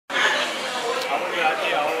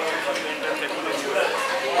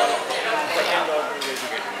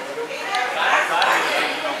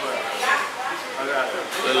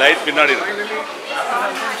light pinnadi. Finally,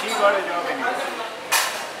 she got a job in it.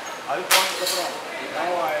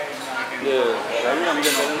 Now I can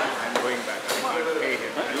I'm going back. I can't pay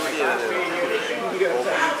him.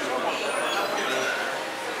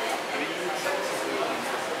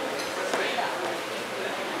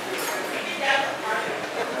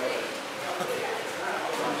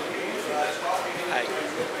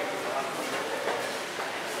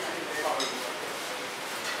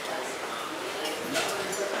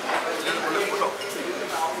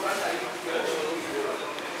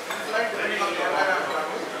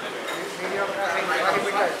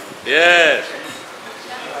 Yes.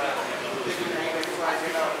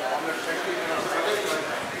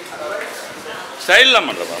 Style la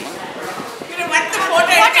mandra ma.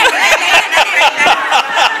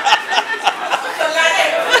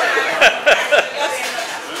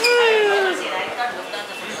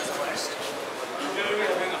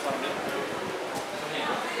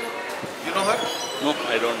 You know her? No,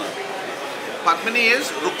 I don't know. Padmini is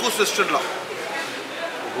Ruku's sister-in-law.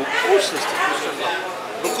 Ruku's sister-in-law.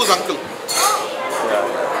 Ruku's uncle. Yeah.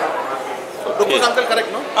 Ruku's uncle, correct,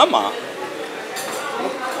 no? Amma.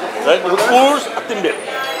 Right, Ruku's Atimbe.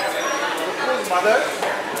 Ruku's mother.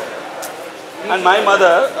 And my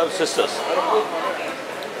mother are sisters.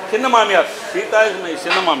 Chinna Mamiyar. Sita is my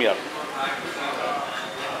Chinna Mamiyar.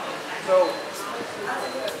 So,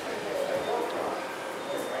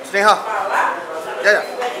 Sneha. Yeah.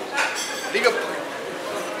 Leave your...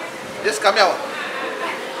 Just come here.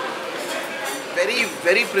 Very,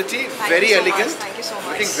 very pretty, very elegant. Thank you so much.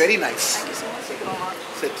 Looking very nice. Thank you so much, Grandma.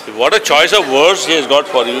 Sit. What a choice of words he has got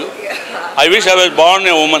for you. I wish I was born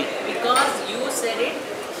a woman. Because you said it,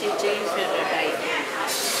 she changed her type.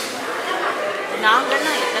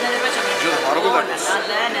 நாங்கள்னா எத்தனை தடவை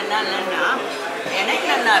எனக்கு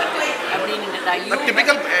நல்லா இருக்கு அப்படின்னு The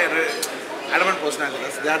typical adamant personality.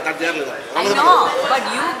 They are I know, but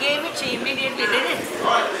you gave it, she immediately did it.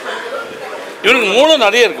 இவனுக்கு மூளை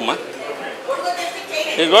நிறைய இருக்குமா?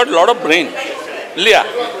 He's got a lot of brain. இல்லையா?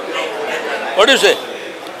 What do you say?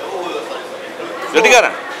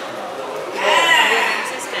 Kettikaran.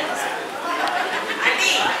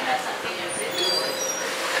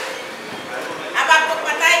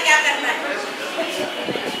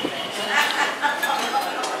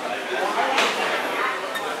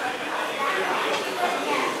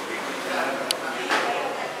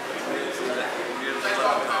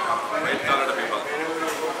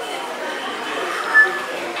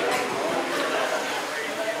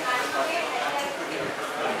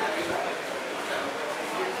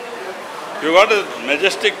 You got a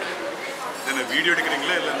majestic video.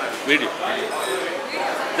 video.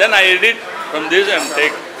 Then I edit from this and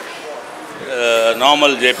take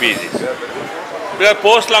normal JPEGs. Because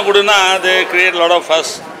post lang kuduna, they create a lot of fuss.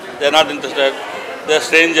 They are not interested. They are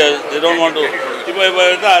strangers. They don't want to.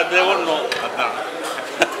 They won't know.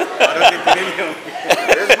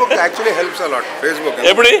 Facebook actually helps a lot. Facebook.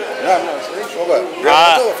 Everybody? Yeah, no, we are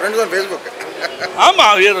also friends on Facebook.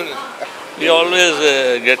 We always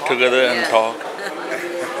get together and talk.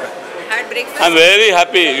 Had breakfast? I'm very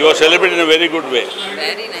happy. You are celebrating in a very good way.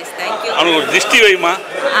 Very nice, thank you. I'm disti vai ma.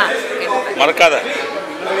 Marakada.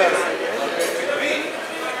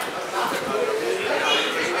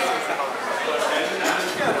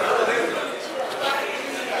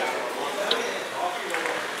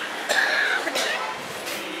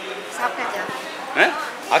 Saapka kya?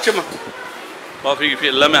 Ache ma. Coffee fi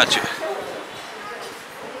ellame ache.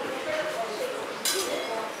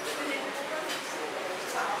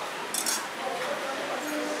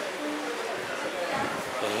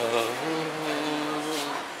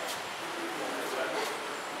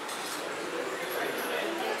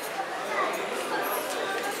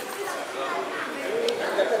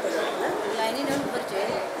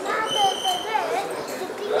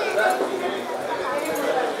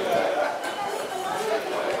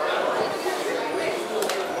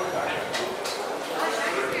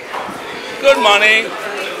 Good morning.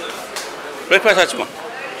 Breakfast ஆச்சுமா.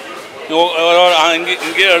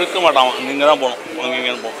 இங்கே எடுக்க மாட்டான். நீங்க தான் போகணும்.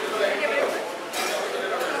 இங்கே போகணும்.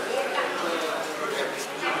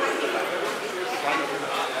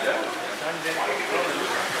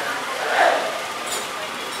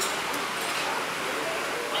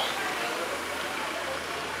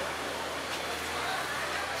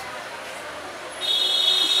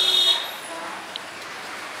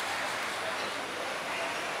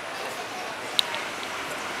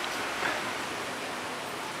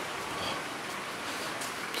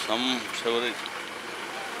 Some severage.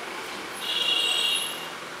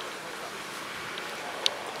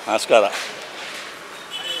 Mascara.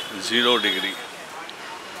 0 degree.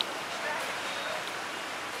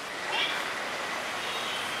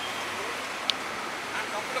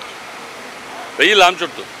 వెయ్యి ఆమె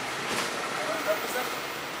చుట్టూ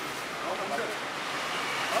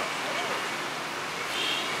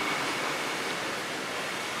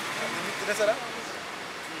తినేసారా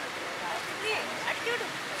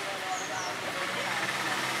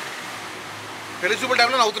పెళ్లి చూపుల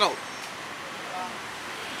టైంలో నవ్వుతున్నావు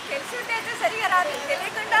తెలిసింటే అయితే సరిగా రాదు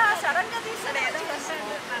తెలియకుండా సడన్గా తీస్తాను ఏదో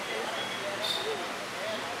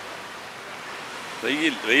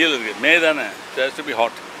வெயில் இருக்கு மே தானே has to be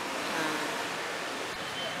hot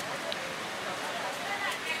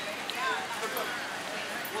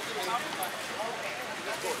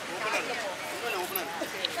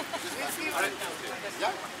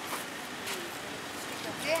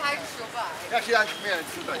Say hi to Shobha. Yeah, she asked me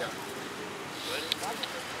and Shubha, yeah.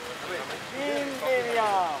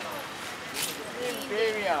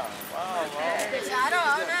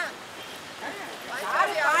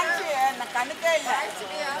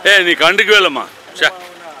 ఏ నీ కండుకు వెళ్ళమ్మా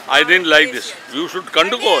I didn't like this you should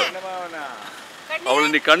కండుకో அவளை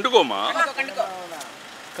நீ கண்டுக்கோமா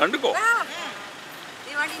கண்டுக்கோ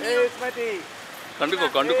கண்டுக்கோ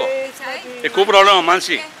கண்டுக்கோ ஏ கூப்பிடுறாளோ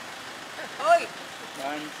மான்சி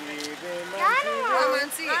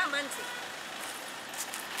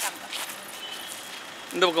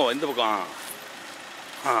இந்த பக்கம் இந்த பக்கம்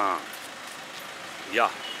ஆ யா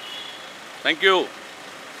தேங்க்யூ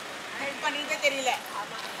தெரியல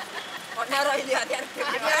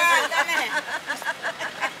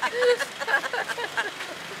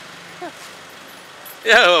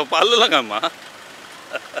ஏ பல்லெல்லாம் gamma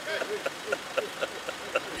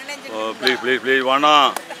O please please please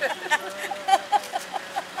வேணாம்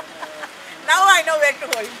Now I know where to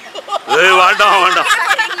hold you. ஏய் வேண்டாம் வேண்டாம்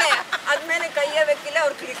அது மேல கையை வைக்கல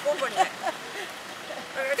ஒரு கிளிக்கும் பண்ணேன்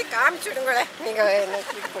காமிச்சுடுங்களே நீங்க என்ன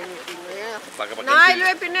கிளிக் பண்ணிட்டீங்க நான்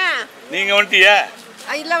இல்லவே பின்ன நீங்க வந்துட்டியா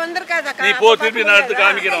இல்ல வந்திருக்காத நீ போ திருப்பி நான் எடுத்து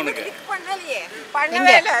காமிக்கிறேன் உனக்கு கிளிக் பண்ணலையே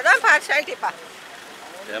பண்ணவே இல்ல அதான் பார்ஷாலிட்டி பா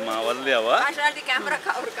ஏமா வரலையாவா பார்ஷாலிட்டி கேமரா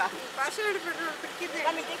கவர்க்கா பார்ஷாலிட்டி பிடிக்குது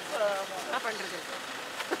என்ன பண்றது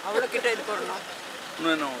அவ்வளவு கிட்ட இது போடணும்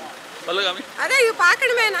இன்னும் பல்ல காமி அதே இது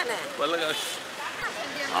பார்க்கணுமே நானே பல்ல காமி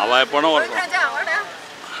அவ எப்போனா வரணும்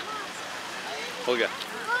हो गया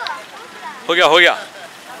हो गया हो गया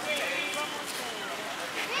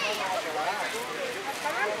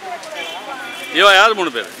ये यार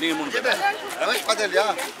मूणु पेर नी मूणु पेर रमेश पटेल या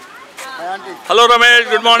aunty hello Ramesh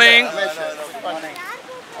good morning good morning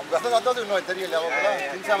अब गतो गतो नो तेरियला ಅವಳ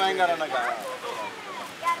ತಿನ್ಸ ಮಾಯಂಗಾರನಕ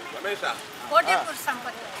ರಮೇಶ ಕೋಟೆಪುರ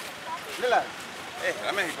ಸಂಪತ್ತು ಇಲ್ಲ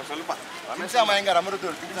ರಮೇಶ್ ಸ್ವಲ್ಪ ತಿನ್ಸ ಮಾಯಂಗಾರ ಅಮೃತ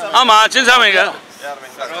ஆமா சின்சாமேங்க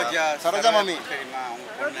சரோஜா சரோஜா மாமி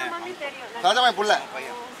சரோஜா மாமி புள்ள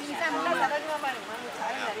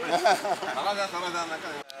சரோஜா சரோஜா அண்ணா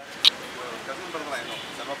கசன் பிரதர் ஐனோ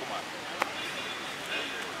செல்வகுமார்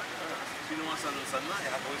ಶ್ರೀನಿವಾಸನ್ ಸನ್ನ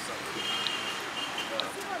ಯಾ ಬಾಯ್ಸ್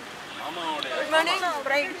ಮಾಮಾ ಅವಡೆ good morning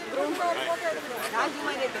bride groom Raju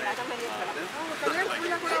ಮನೆ ರಾಜು ಮನೆ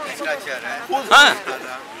हां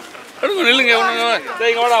எடுங்க நில்லுங்க இவனுங்க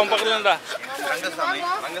டேய் இங்க வாடா அவன் பக்கத்துல இருந்தா ரங்கஸ்வாமி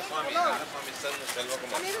ரங்கஸ்வாமி சன்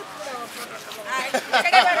செல்வகுமார்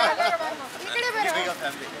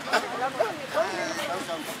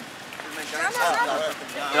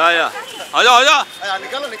या आ जाओ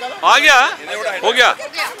निकालो निकालो आ गया हो गया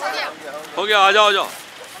हो गया आ जाओ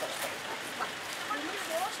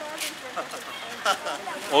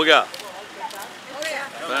हो गया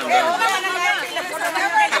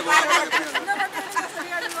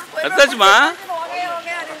எத்தாச்சு மா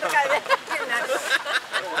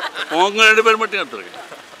உங்க ரெண்டு பேர் மட்டும் எடுத்துருக்கேன்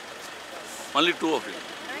only two of you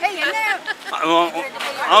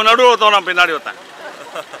அவன் நடுவில் ஒருத்தவன் நான் பின்னாடி ஒருத்தன்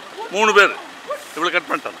 3 பேர் இவ்வளோ கட்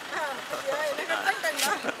பண்ணிட்டான்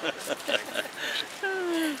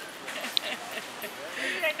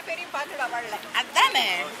ரெண்டு பேரையும் பார்க்கலாம் வரல அதானே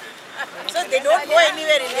So they don't go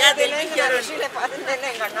anywhere in India. They'll be here. Sheila பாத்துட்டேனே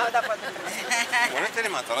எங்க அண்ணா தான் பாத்துட்டேன். உனக்கு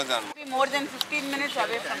தெரியுமா Saroja More than 15 minutes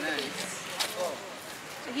away from the place.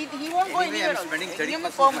 So he won't go anywhere. I'm spending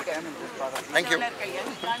 30%. Thank you.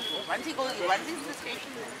 Once he goes, once he's in the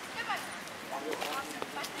station.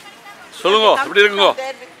 சொல்லுங்க எப்படி இருக்குங்க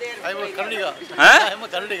I am a Kannadiga. Huh? I am a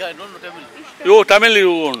Kannadiga. I don't know Tamil. You Tamil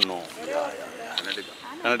you won't know.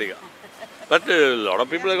 Kannadiga. But a lot of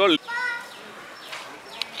people are going.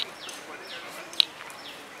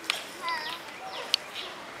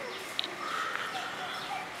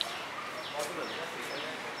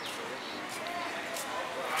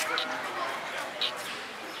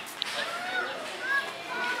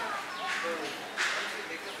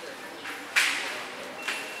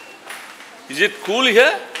 Is it cool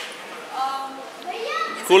here?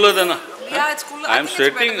 Cooler than Yeah, it's cooler. I am think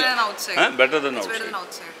sweating. It's better than outside. Better than It's better outside. than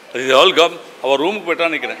outside. They all come. Our room better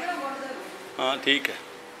நிக்கிறேன். हाँ ठीक है.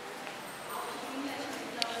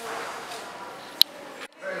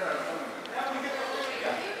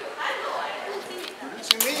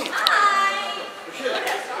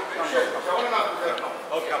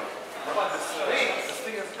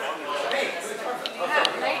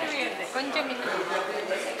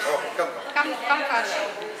 Come first.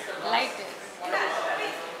 Light.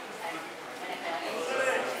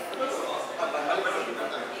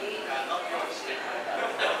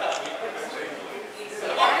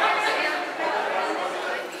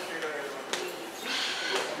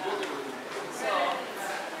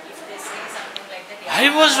 I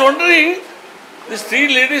was wondering, this three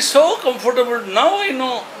ladies so comfortable. Now I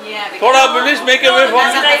know. Yeah, Thoda please make a way for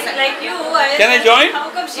me. Like you, Can I join? how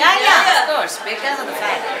come she? of course, because of the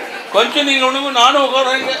fact. కొంచెం నీళ్ళు ఉండవు నాను ఒక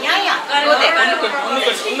Go there.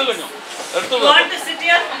 Let's You want to sit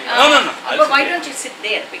here? No. But why don't you sit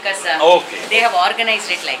there? Because Okay. they have organized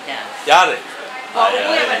it like that. ಯಾರೇ?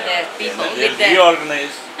 Whoever the people with the...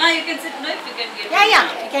 Reorganize. You can sit. No, if you can get. Yeah.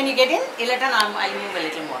 Can you get in? I'll move a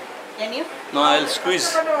little more. Can you? No, I'll squeeze.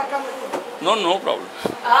 No problem.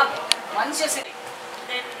 Once you sit...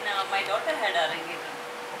 Then my daughter had a arrangement.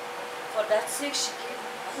 For that sake, she came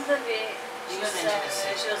all the way. She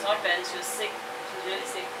was not well. She was sick. She was really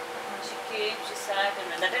sick. She came. She sat, and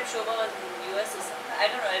that time Shobha was in the US or something. I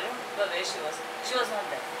don't know. I don't remember where she was. She was not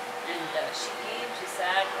there. And she came. She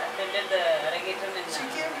sat. Attended the arrangement in. She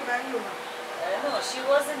came to Bangalore. No, she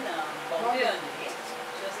was in Bombay only.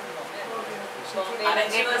 She was in Bombay. Bombay. And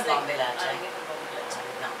she was like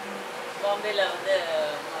Bombay la வந்து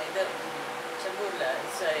இது செம்பூர்ல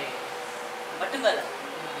sorry Mattumala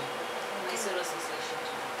Mysore Association.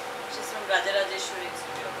 She's from Rajarajeshwari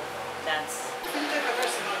Institute of Dance.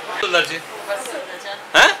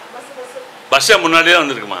 Bus முன்னாடியே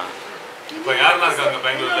வந்திருக்குமா? இப்போ யாரெல்லாம் இருக்காங்க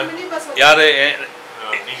பெங்களூர்ல? யாரு?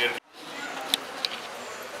 நீங்க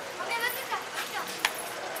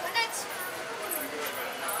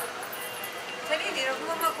சரி நீ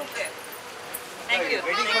ரகுமாமா கூப்பிடு. Thank you.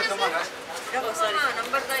 Waiting for someone. ரகுமாமா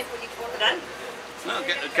number தான் இப்போ நீ போட்டு டன்.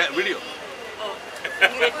 வீடியோ.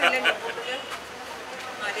 நீங்க இப்போ இல்ல நீ போட்டுங்க.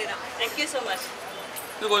 அதேதான். Thank you so much.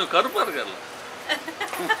 இது கொஞ்சம் கருப்பா இருக்கார்ல.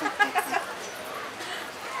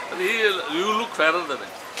 You look fairer than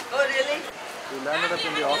him. Oh really? You landed up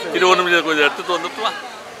in the office. இது ஒன்று கொஞ்சம் எடுத்துட்டு வந்துட்டு வா.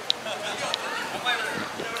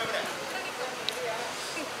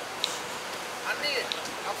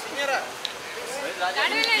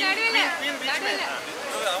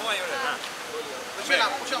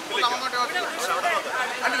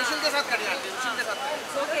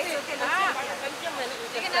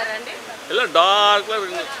 ಎಲ್ಲ ಡಾರ್ಕ್ல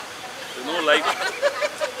இருக்கு. No light.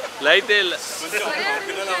 லைட்டே இல்ல.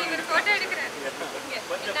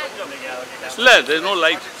 இல்ல, there is no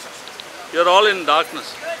light. You are all in darkness.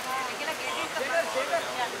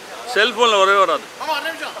 Cell phone வரவே வராது.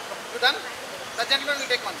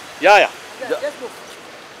 Yeah.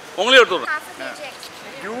 உங்களே எடுத்துறேன்.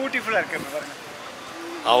 பியூட்டிஃபுல்லா இருக்கு பாருங்க.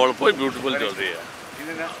 அவளை போய் பியூட்டிஃபுல் சொல்றியா?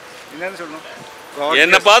 என்னன்னு சொல்லணும்?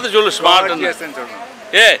 என்ன பார்த்து சொல்லு smart.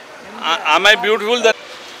 A, am I beautiful then?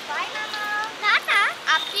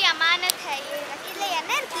 आपकी अमानत है ये अकेले है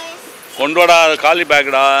ना केस கொண்டு வாடா காலி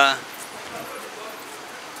பேக்டா.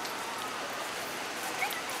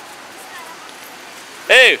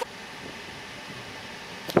 ஏய்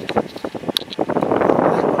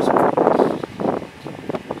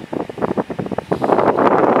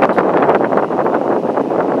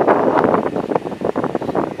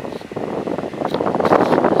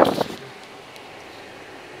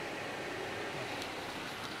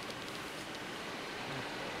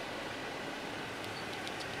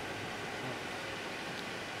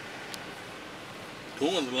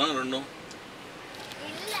தூங்குறதுலாம் ரெண்டும்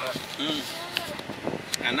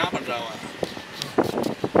என்ன பண்ணுறாவா?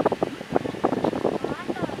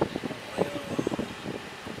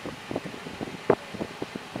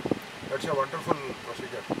 That's a wonderful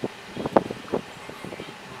procedure.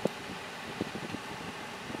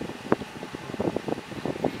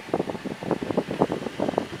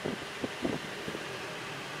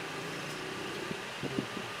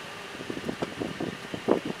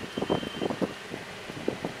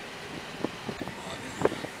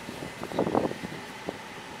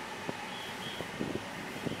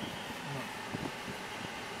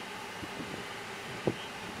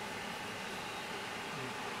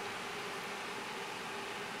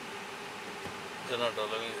 They're not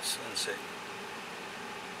allowing this inside.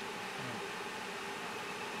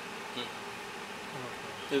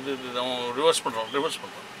 இது நம்ம ரிவர்ஸ் பண்ணுறோம்.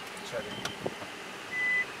 சரி.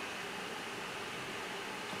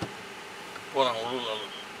 போகிறாங்க உள்ளூர்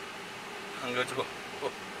அங்கே வச்சுக்கோ.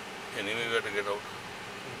 Anyway, we have to get out.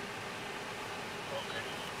 Okay.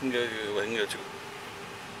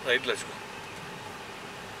 Right, let's go.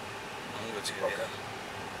 Okay.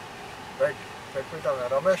 Right. Let me tell you,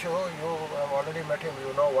 Ramesh, you have already met him.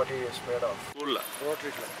 You know what he is made of.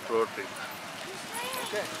 Rotary club. Rotary.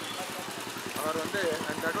 Okay.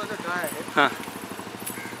 And that was a time.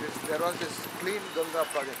 There was this Clean Ganga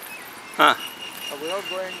project. Without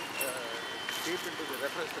going deep into the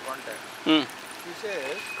reference to content,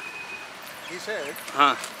 he said,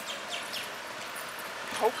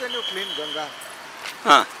 how can you clean Ganga?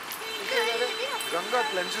 He said, Ganga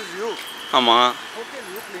cleanses you. How can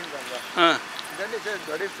you clean Ganga? Then he said,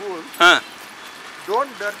 bloody fool,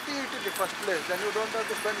 don't dirty it in the first place, then you don't have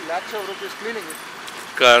to spend lakhs of rupees cleaning it.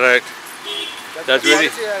 Correct. That's the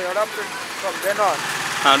policy I adopted from then on.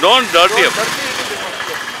 Don't dirty it. Don't dirty it in the first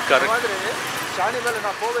place. Correct. Shani mele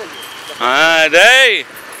na poveli. Hey,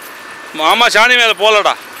 Mama Shani mele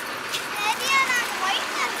polada.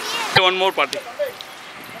 One more party.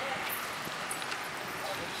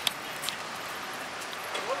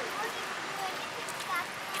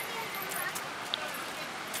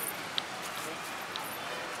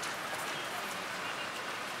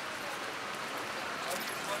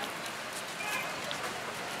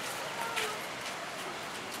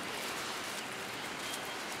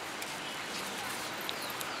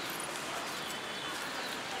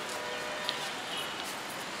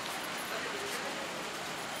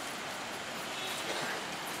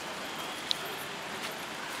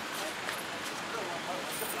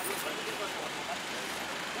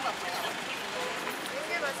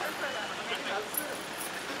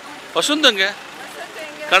 ವಸಂತಂಗೆ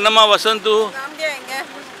Kannamma Vasanth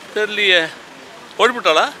தெரியலையே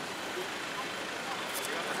ஓடிவிட்டாளா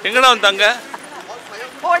எங்கடா வந்தாங்க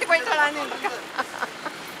ஓடி போயிட்டாளான்னு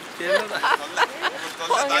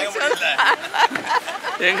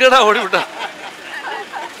எங்கடா ஓடிவிட்டா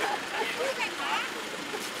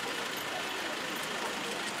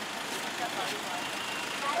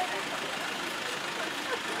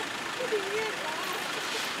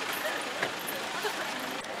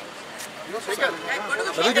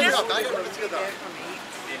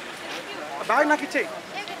bag నాకు ఇచ్చేయి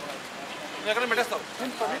ఎక్కడ పెట్టేస్తావు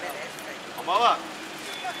బావా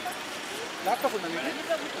laptop ఉందా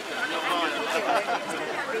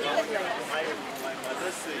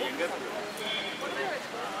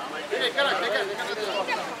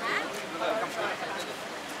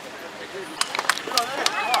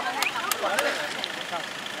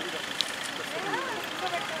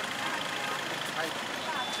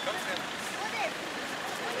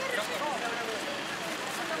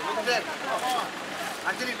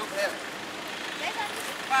Anjali, look there.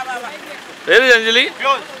 Where is Anjali?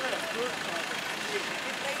 Close.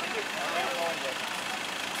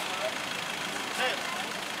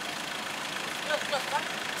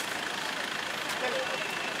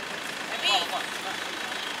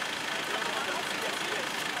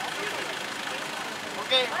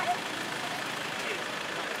 Okay.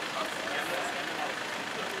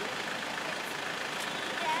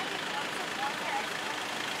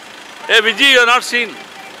 Hey Vijay, you are not seen.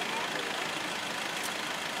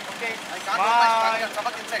 Okay, I can't put my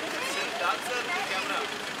stomach inside. Answer the camera.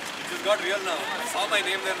 It just got real now. I saw my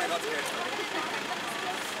name there and I got scared.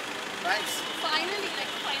 Thanks. Finally,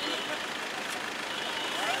 like finally.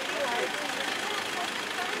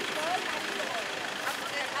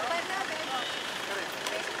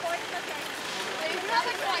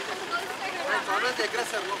 It's always the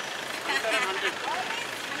aggressor, look.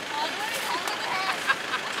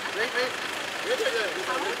 Wait.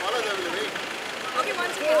 Follow them, wait. Okay,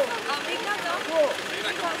 once again, Meghna, go.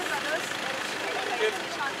 Call the brothers.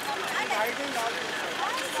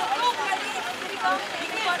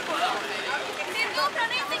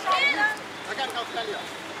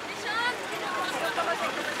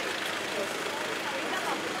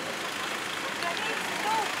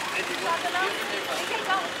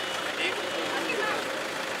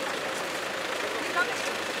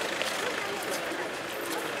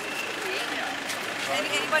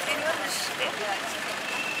 Anyone wish?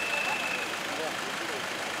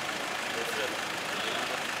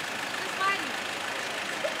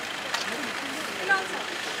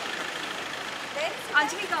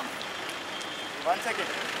 Anjali, come. 1 second.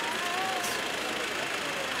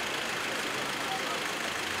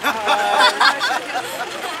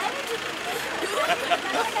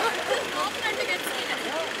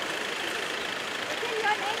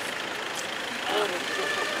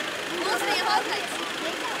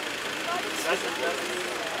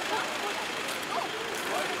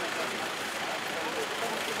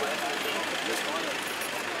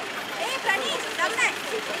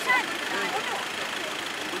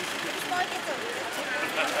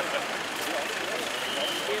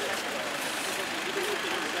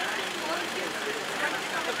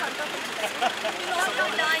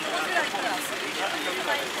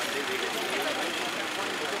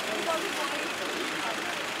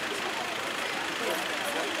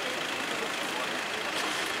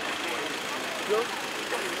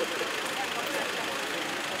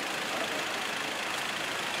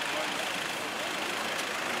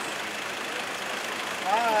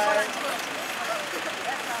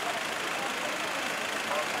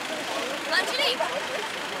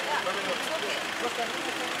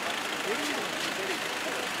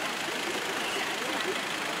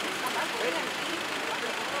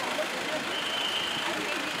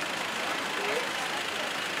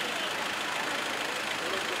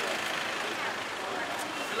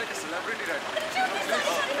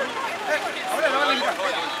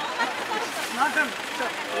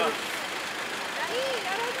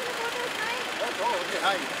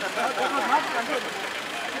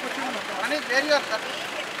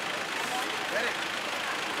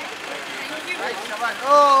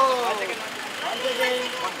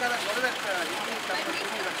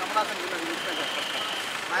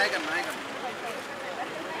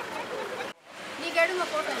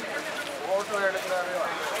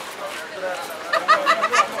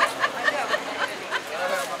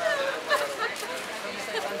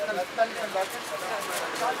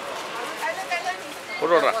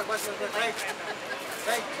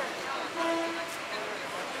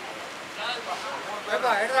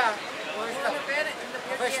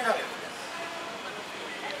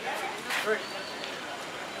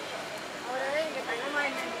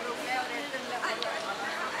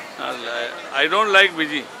 I don't like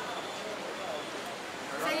busy. You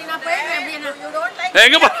don't like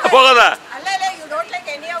You don't like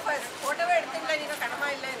any of us. Whatever everything like you kanama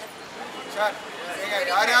illa. Sir,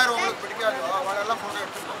 yaar ungalku pidikadu avalla photo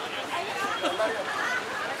eduthuko.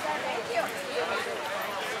 Thank you.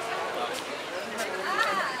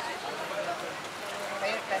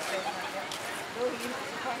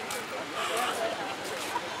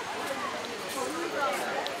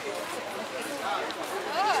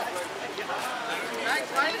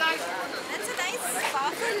 That's a nice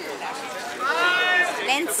powerful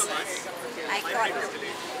lens. I call.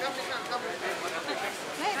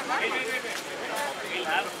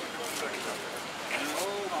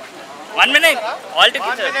 1 minute. All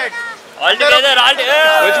together. All together.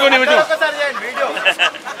 Which one? Video.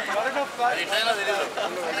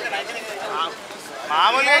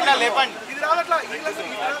 మామూలుగా ఇట్లా లేపండి ఇది రావట్లా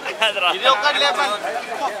ఇది ఒక్కటి లేపండి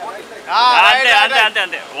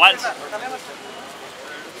అంతే once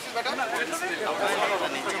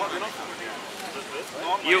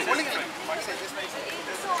you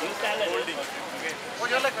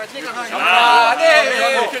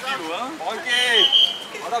okay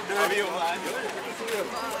what up do you man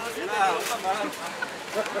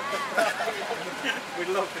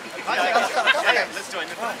middle of let's join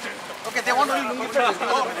okay they want only lungi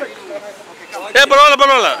hey bolola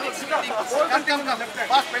come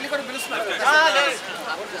boss pelli kodu pilustunaru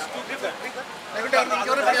lekunte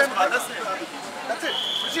inkevaru that's it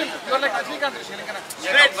you are like Rajnikant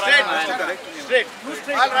straight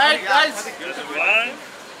all right guys 1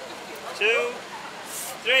 2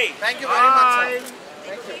 3 thank you very much sir.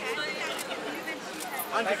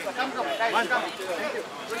 Thank you come guys come thank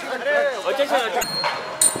you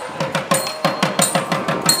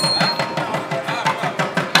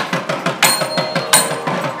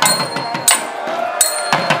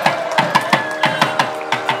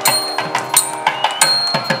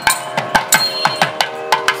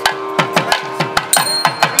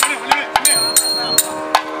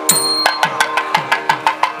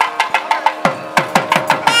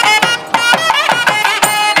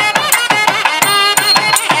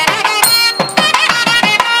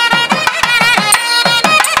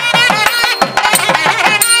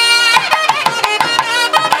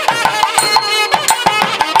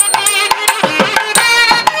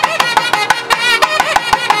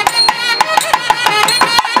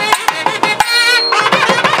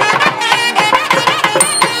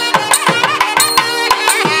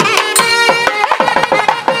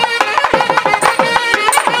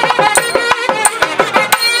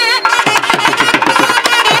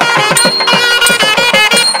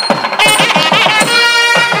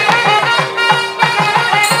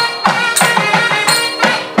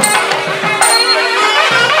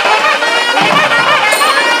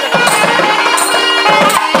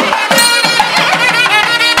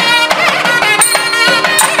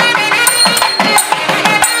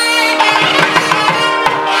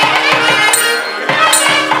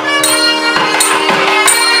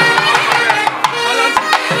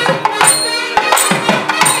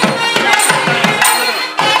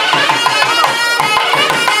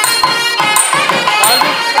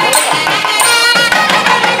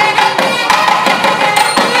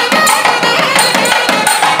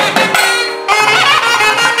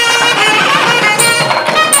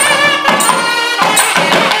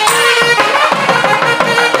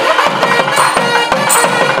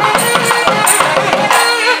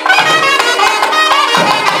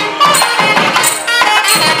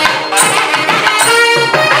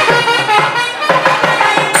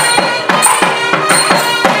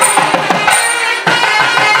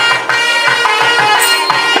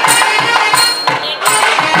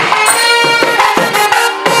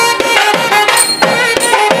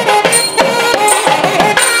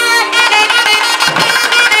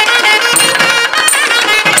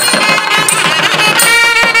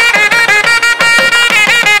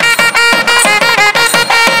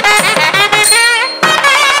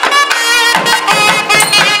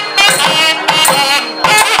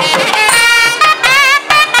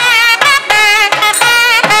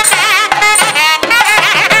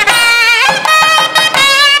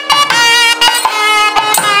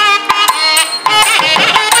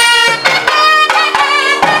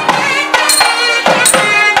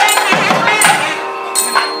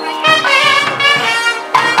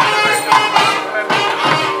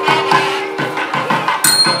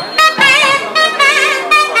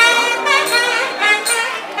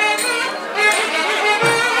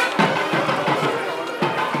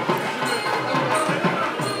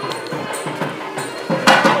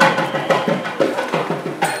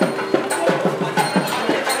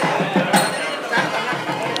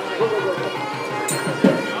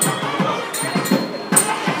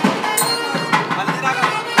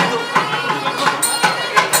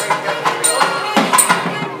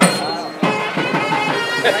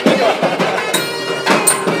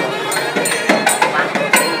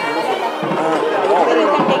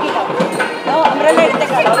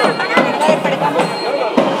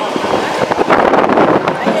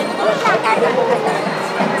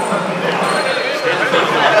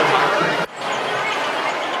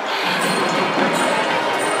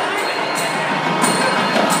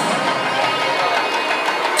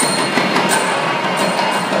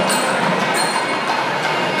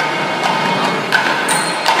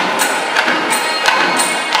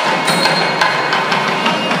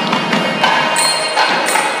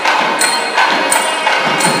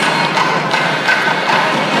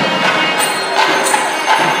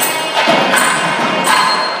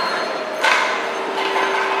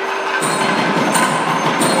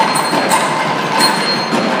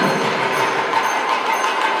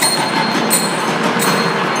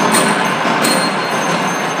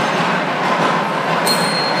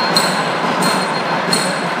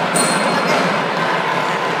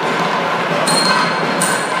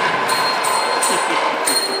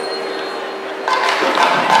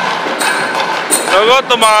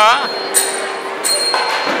ಗೊತ್ತಮ್ಮ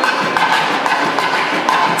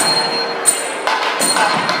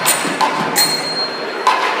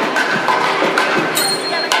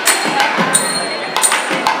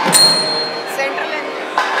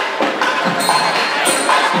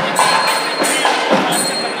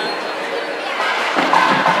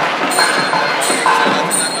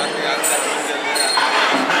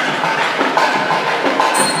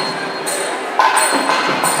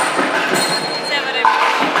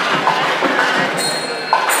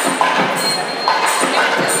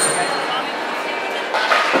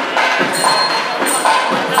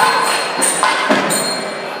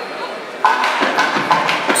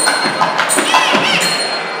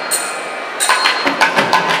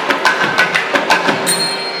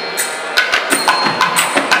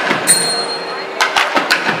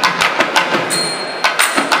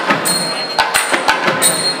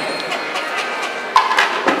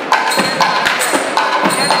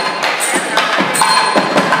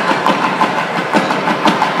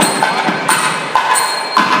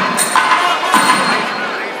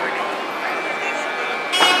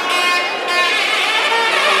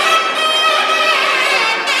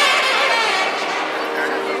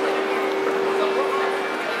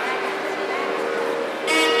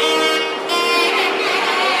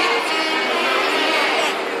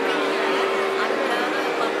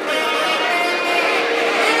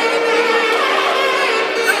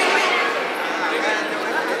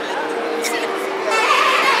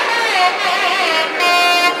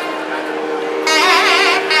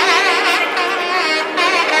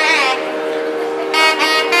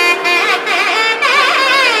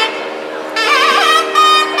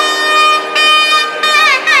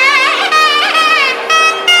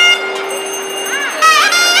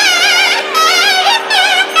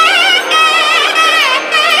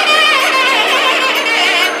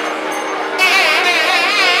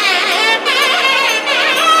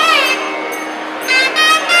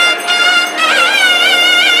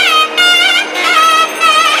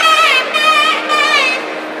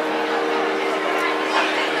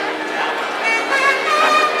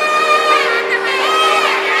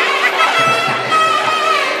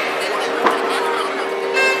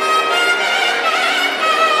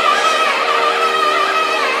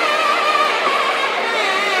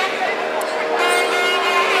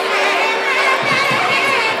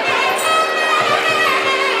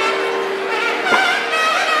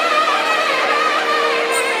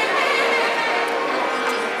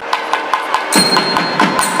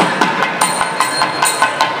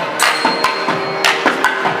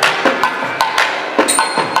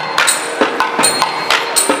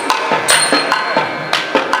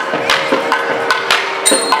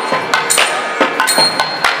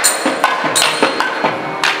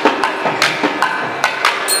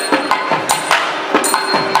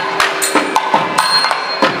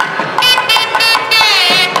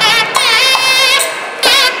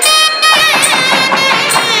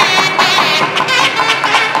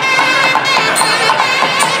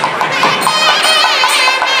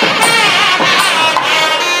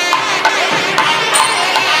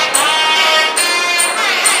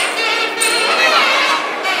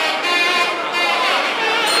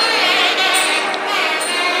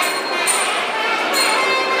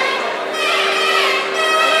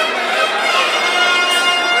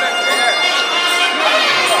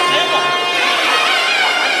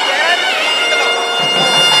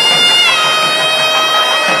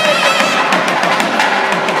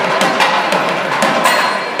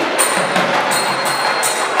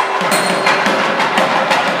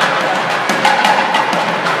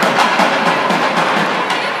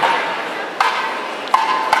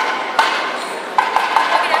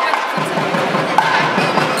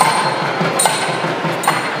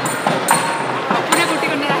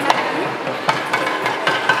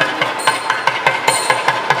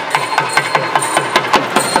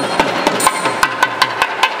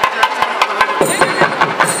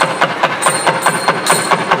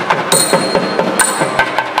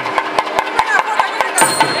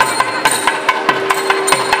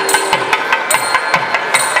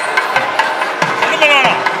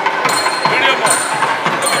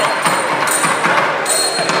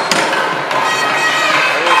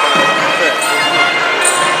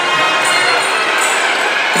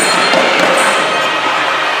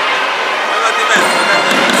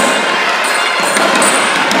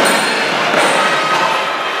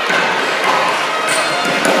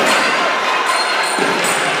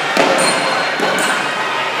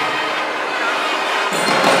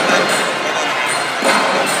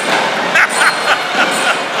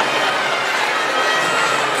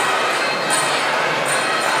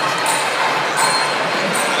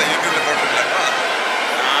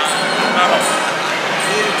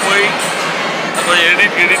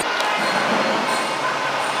edit.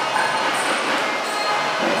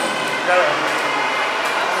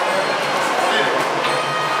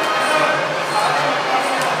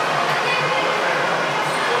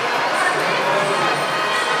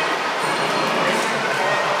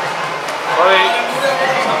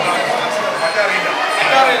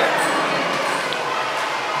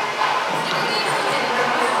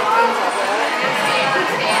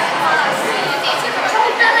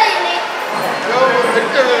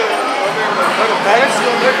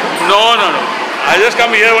 No. I just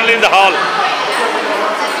come here only in the hall.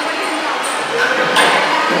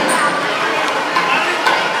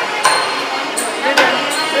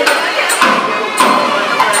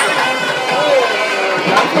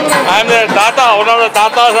 I am the Tata, one of the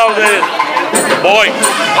Tatas of the boy.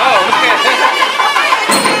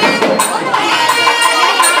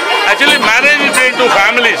 Actually, marriage is between two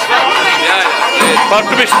families. For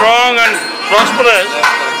to be strong and prosperous,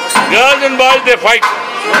 girls and boys, they fight.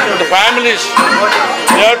 The families,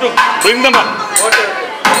 they have to bring them up.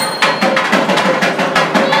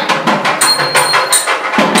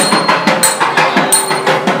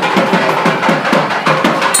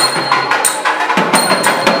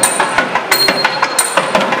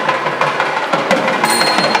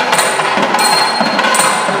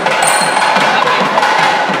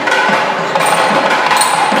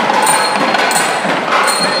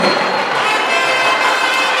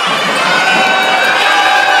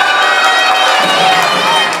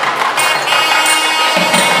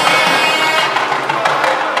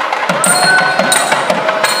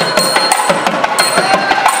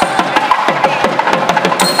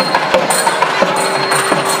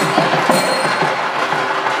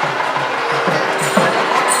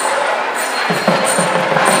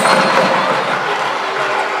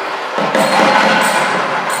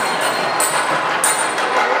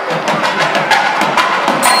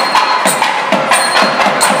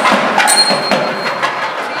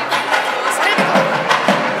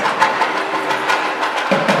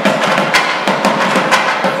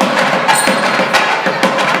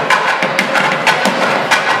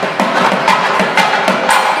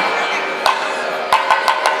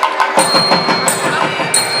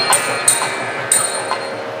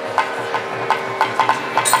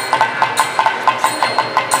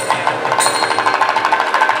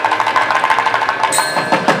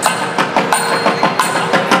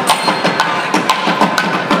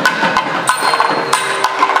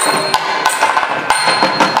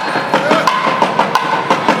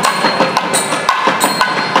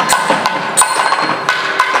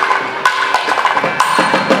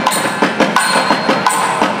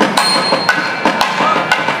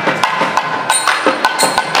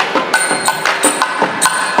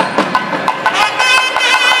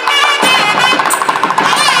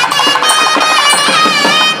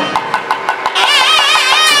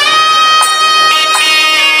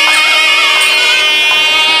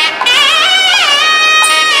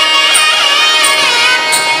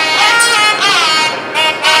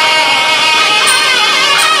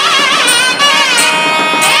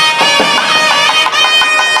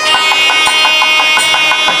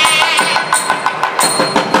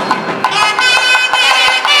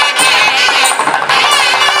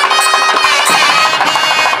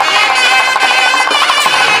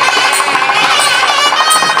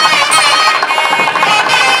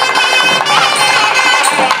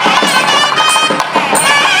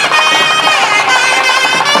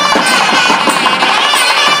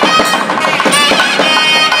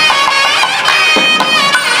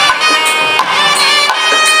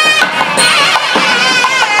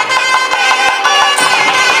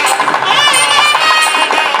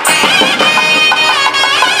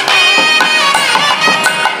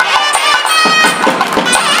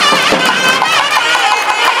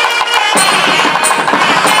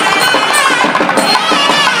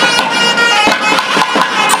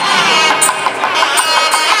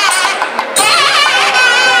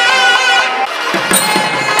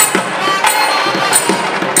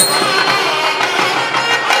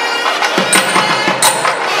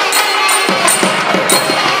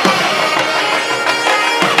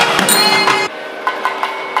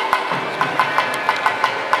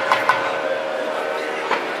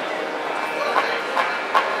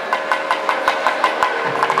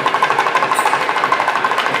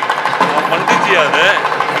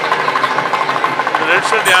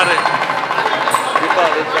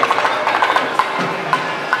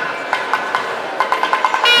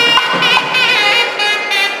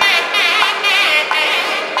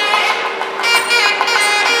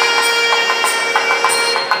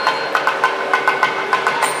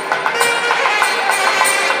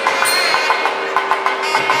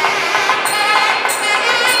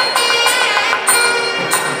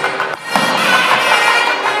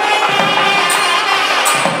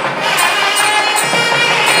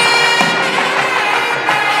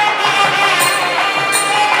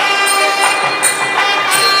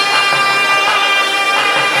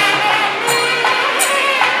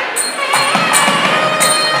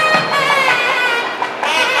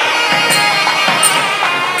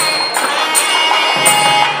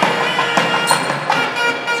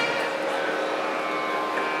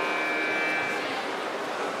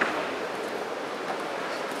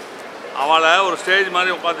 அவளை ஒரு stage மாதிரி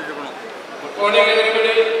உட்காந்துருக்கணும். Good morning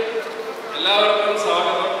everybody. എല്ലാവർക്കും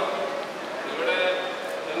സ്വാഗതം. ഇവിടെ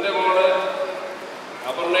എൻ്റെ മോള്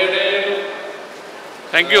അപർണയുടെയും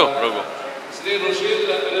thank you Raghu. Shri Rishil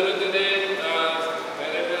അനിരുദ്ധിൻ്റെയും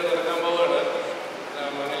marriage നടക്കാൻ പോവുകയാണ്.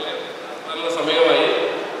 മകളിൽ നല്ല സമയമായി.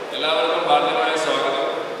 എല്ലാവർക്കും ഹാർദമായ സ്വാഗതം.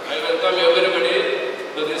 I welcome everybody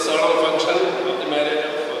to this solemn function of the marriage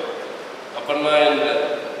of Aparna and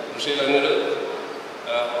Rushil Anirudh.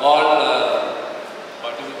 All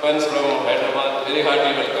participants from Hyderabad, very hearty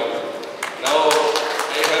welcome. Now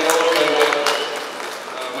I hand over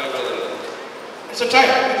my brother. It's a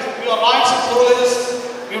time. Your rights and privileges,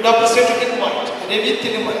 we would appreciate to invite Devi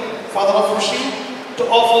Tiniman, father of Rushil, to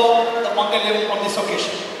offer the Mangalyam on this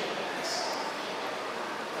occasion.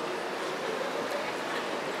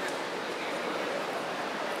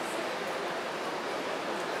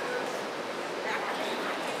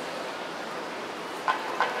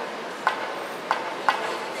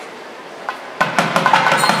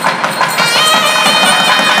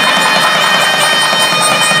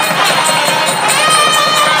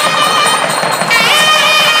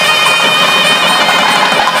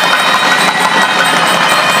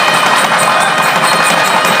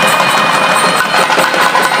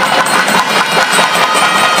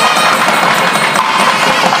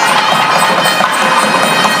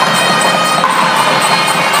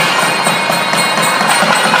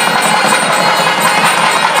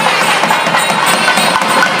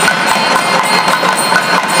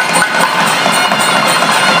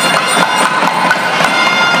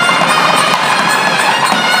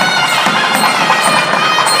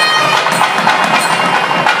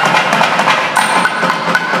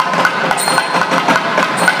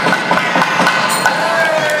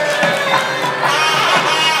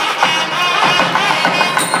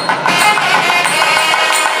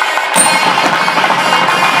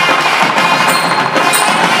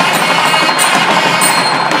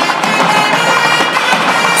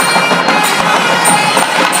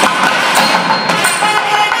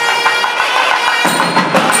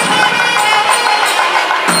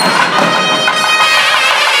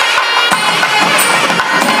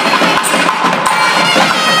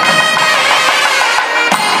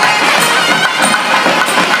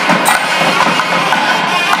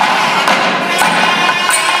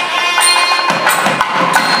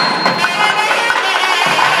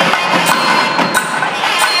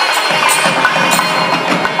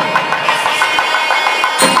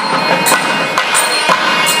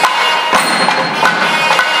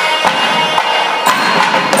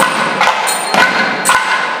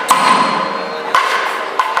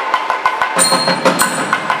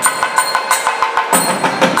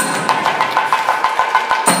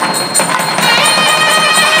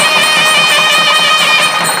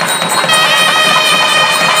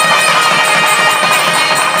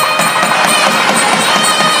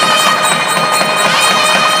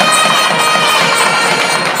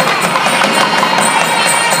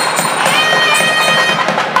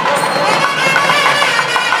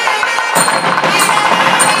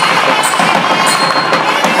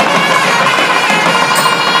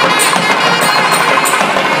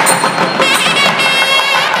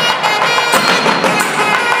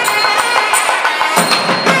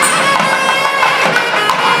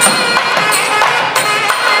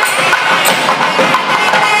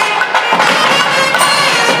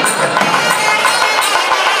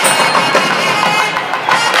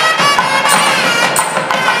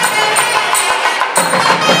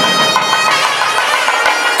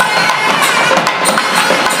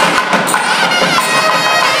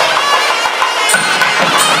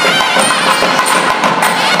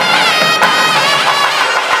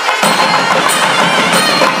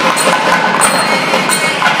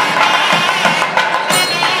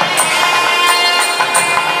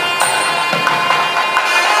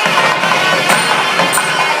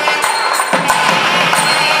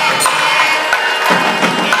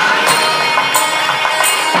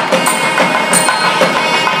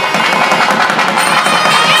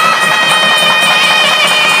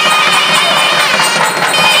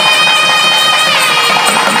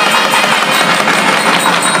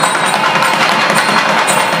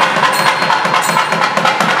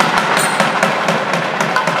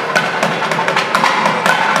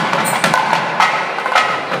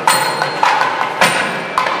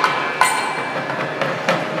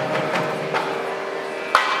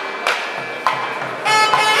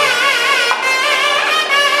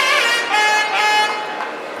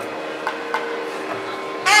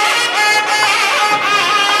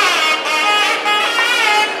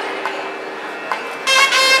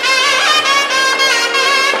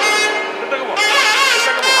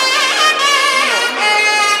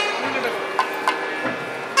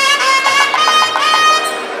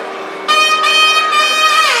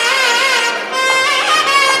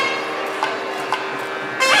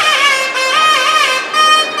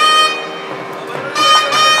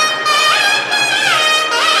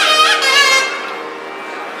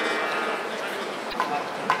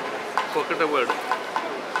 Cockatoo bird.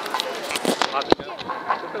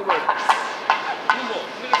 Cockatoo bird.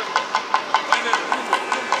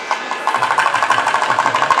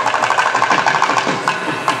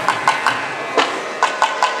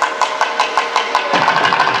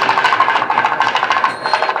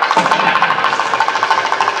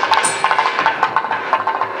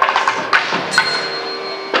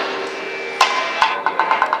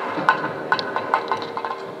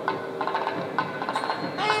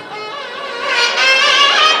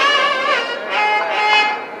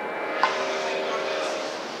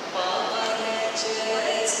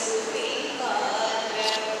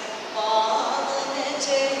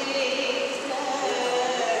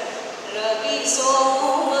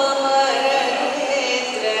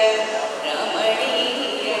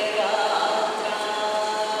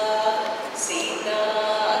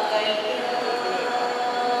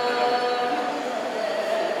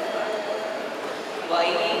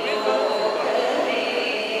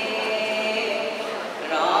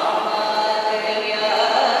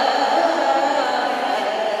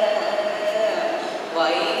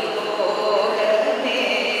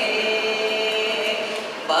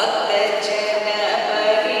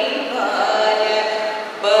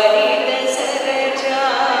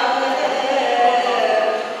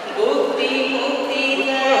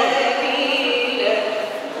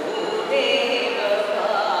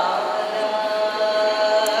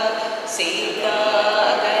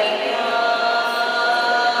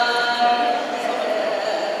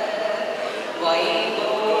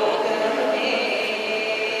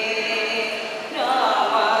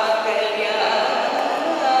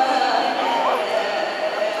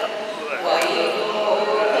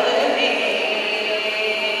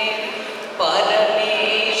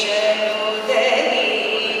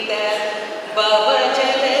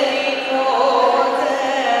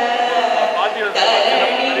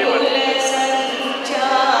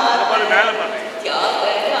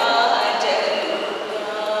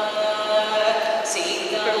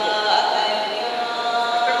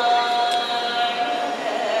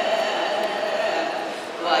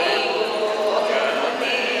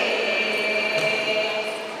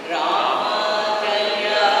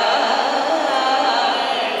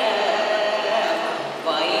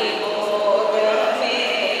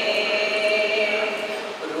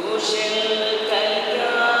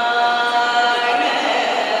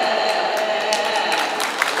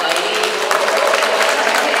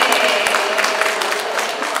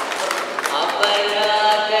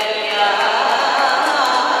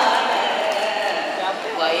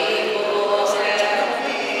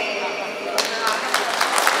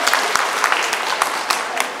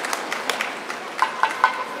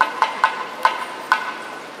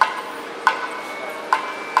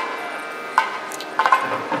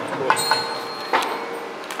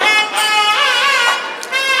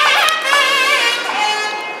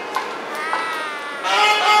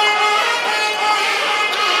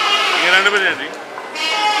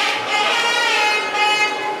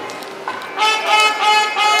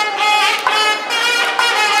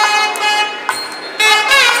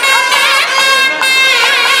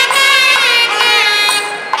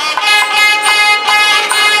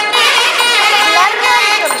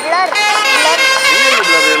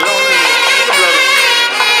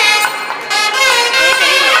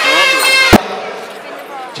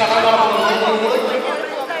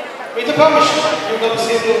 With the permission, you will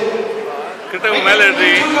see Critical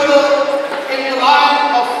melody. together in the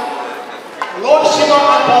line of Lord Shiva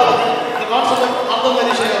and Parvati, the concept of Andhra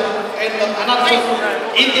and the announcement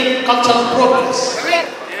of Indian cultural progress.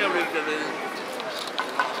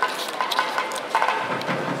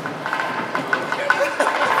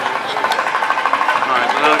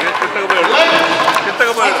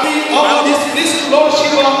 This Lord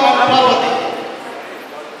Shiva and Parvati,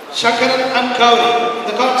 Shakaran and Gauri,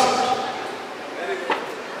 the concept.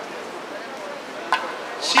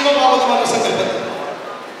 Shiva Parvati Sankalpati.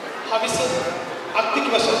 Havisa, Aktik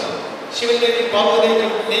Vasha, Shiva Devi, Parvati Devi,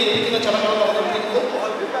 Devi, Picking a Chanakala.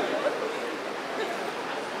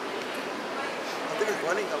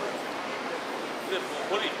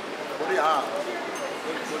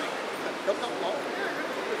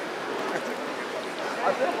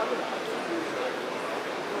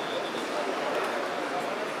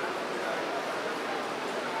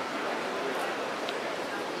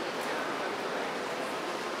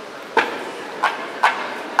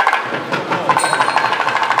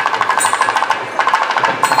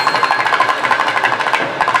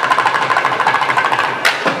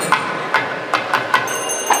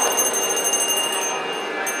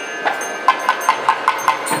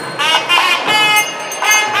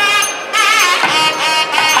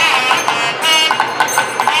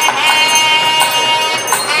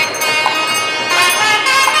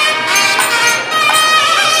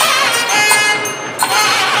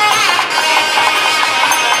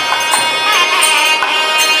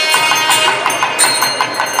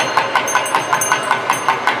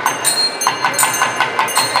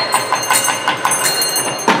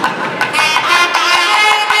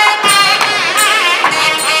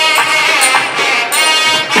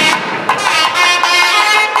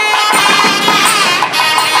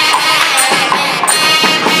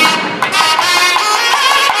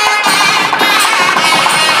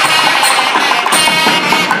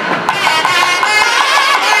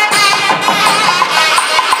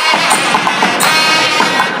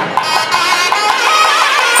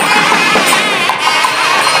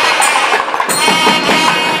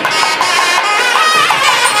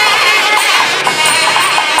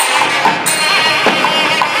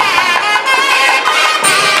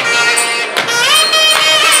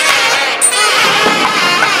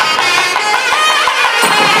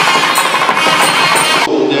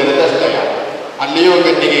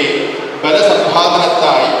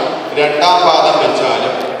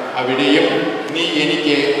 നീ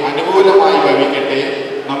എനിക്ക് അനുകൂലമായി ഭവിക്കട്ടെ.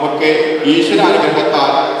 നമുക്ക്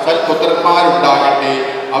ഈശ്വരാനുഗ്രഹത്താൽ സൽപുത്രന്മാരുണ്ടാകട്ടെ.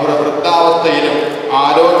 അവർ വൃദ്ധാവസ്ഥയിലും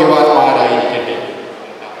ആരോഗ്യവാന്മാരായിരിക്കട്ടെ.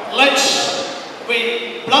 Let's we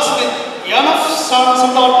bless with enough sons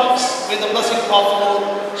and daughters with the blessing of Lord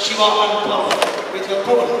Shiva and Parvati with your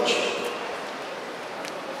privilege.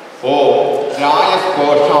 ഓം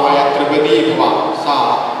രായസ്പോഷായ ത്രിപദീ ഭവ സാ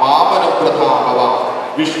വാമനപ്രധാ ഭവ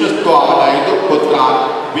വിഷ്ണുസ്ത്വാനൈതു പുത്രാൻ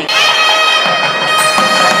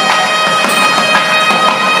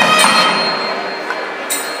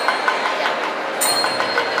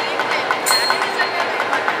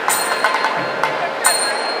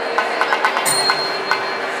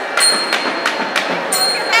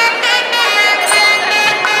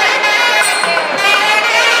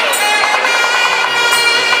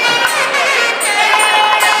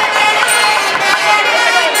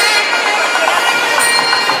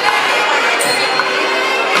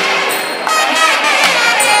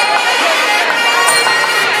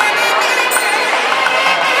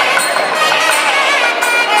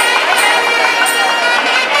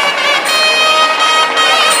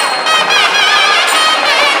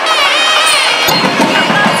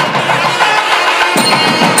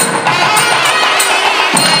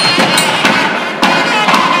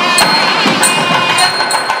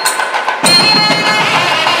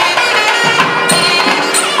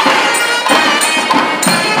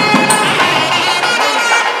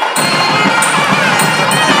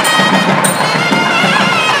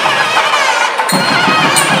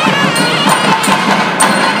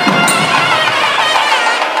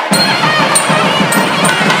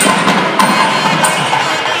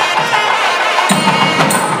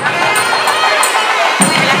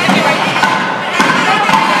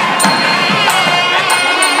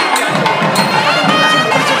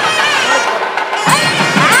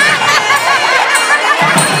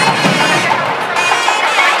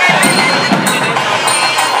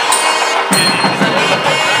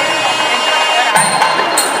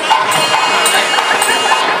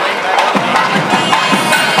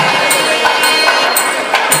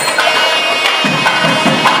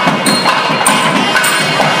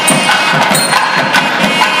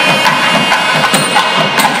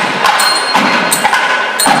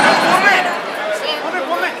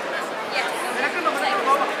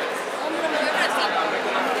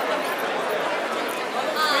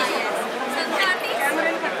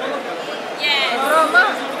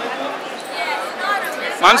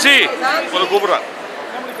Mansi, boleh kubra.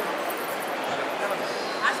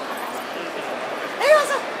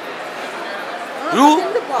 You,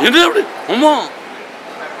 Indhraprastha, Mama.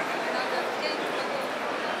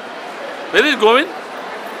 Where is Govind?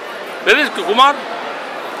 Where is Kumar?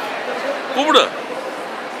 Kubra.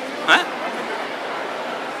 Huh?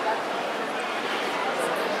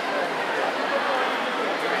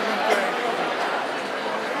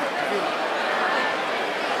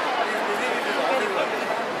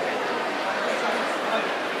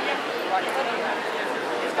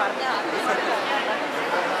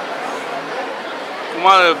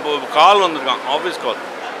 Kumar கால் வந்திருக்கான், office கால்.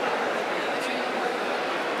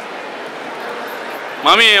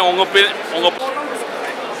 மாமி உங்கள்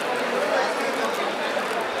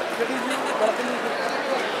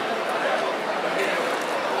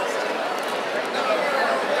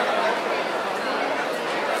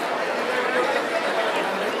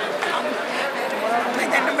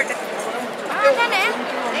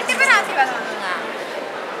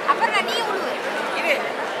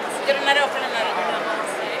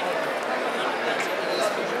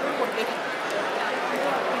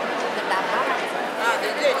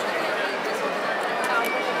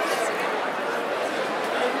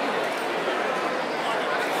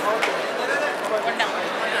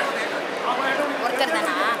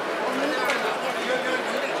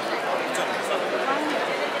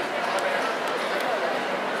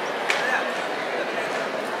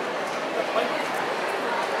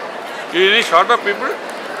You need shorter people?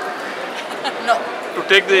 No. To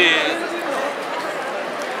take the...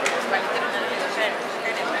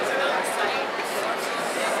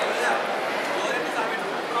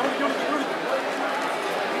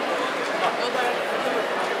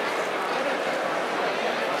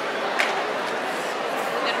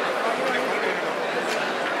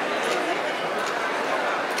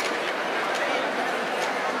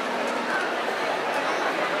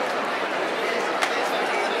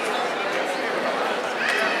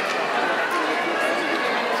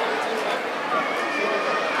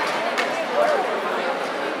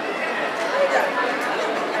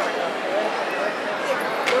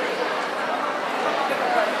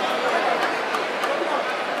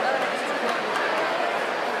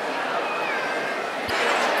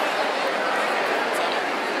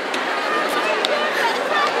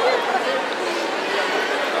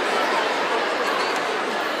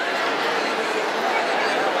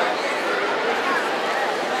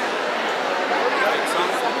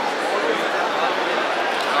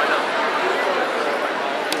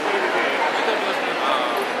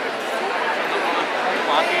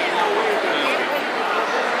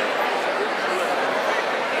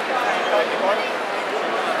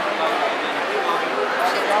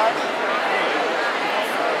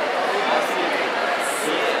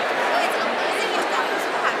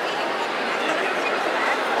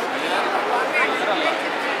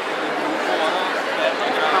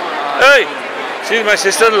 She's my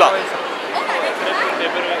sister-in-law.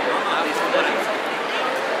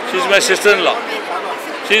 She's my sister-in-law.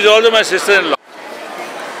 She's also my sister-in-law.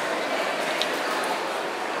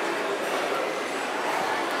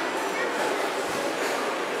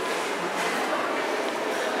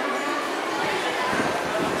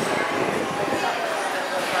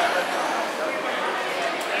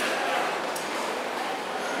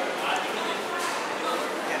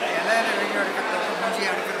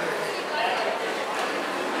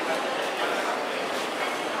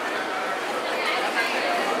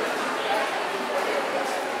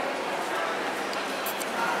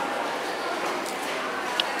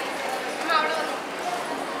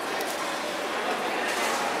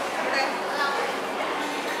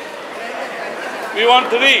 We want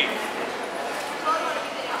three.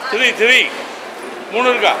 Moonu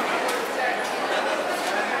irukka?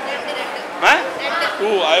 Huh?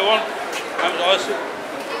 Two. I'm also.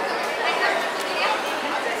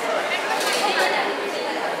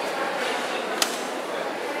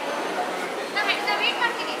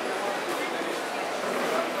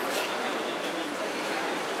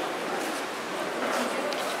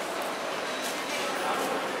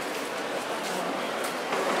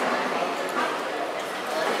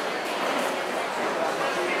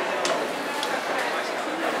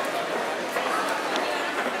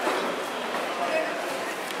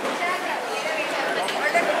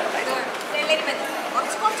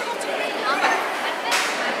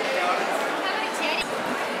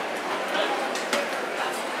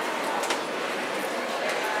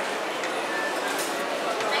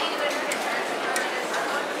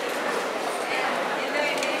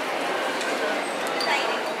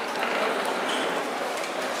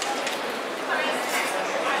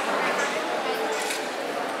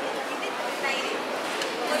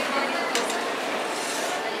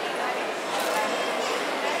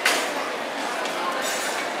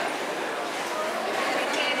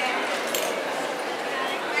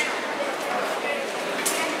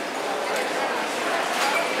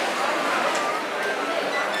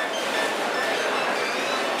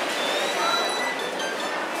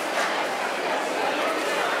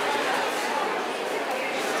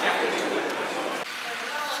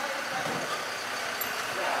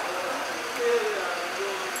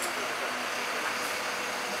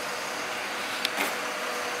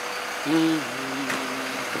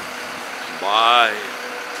 Bye.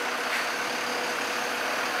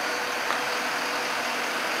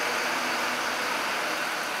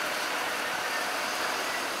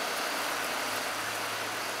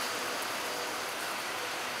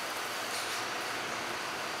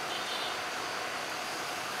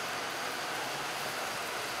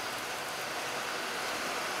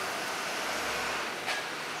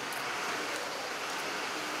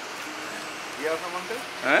 You are from uncle?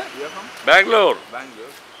 Huh? You are from? Bangalore.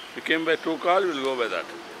 Bangalore. We came by 2 cars, we'll go by that.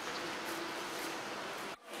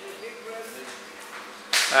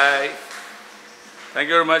 Hi. Thank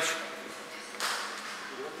you very much.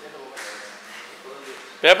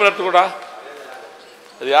 Paper at kuda.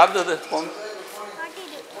 Adu yaadadu phone.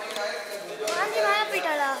 வாந்தி மேல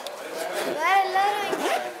போயிட்டாளா? வேற எல்லாரும் இங்க.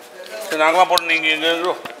 சரி நாங்கலாம் போட்டு நீங்க எங்க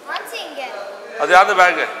இருக்கோ? வாந்தி இங்க. அது யாரு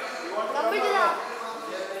பேக்? நம்மளுது தான்.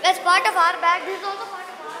 That's part of our bag. This is also part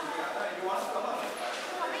of our bag.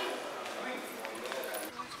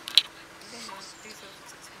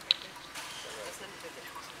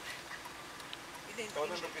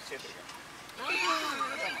 1000 rupees சேர்த்துருக்கேன்.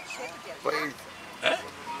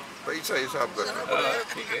 पैसा हिसाब कर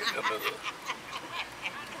ठीक है कर दो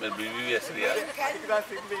मैं बीवी भी ऐसे यार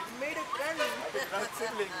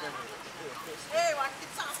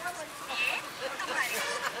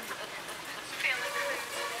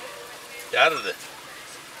यार இது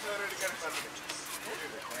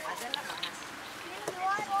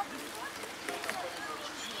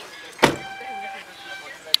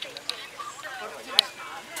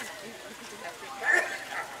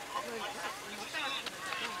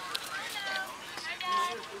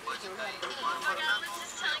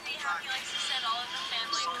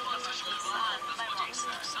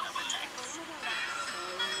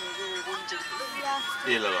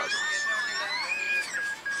ये लगा दो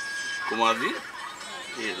कुमार जी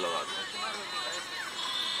ये लगा दो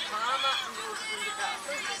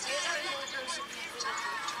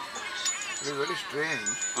It is very strange.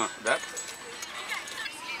 That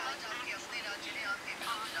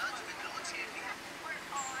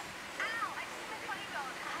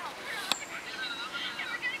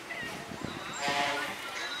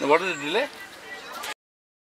what is the delay?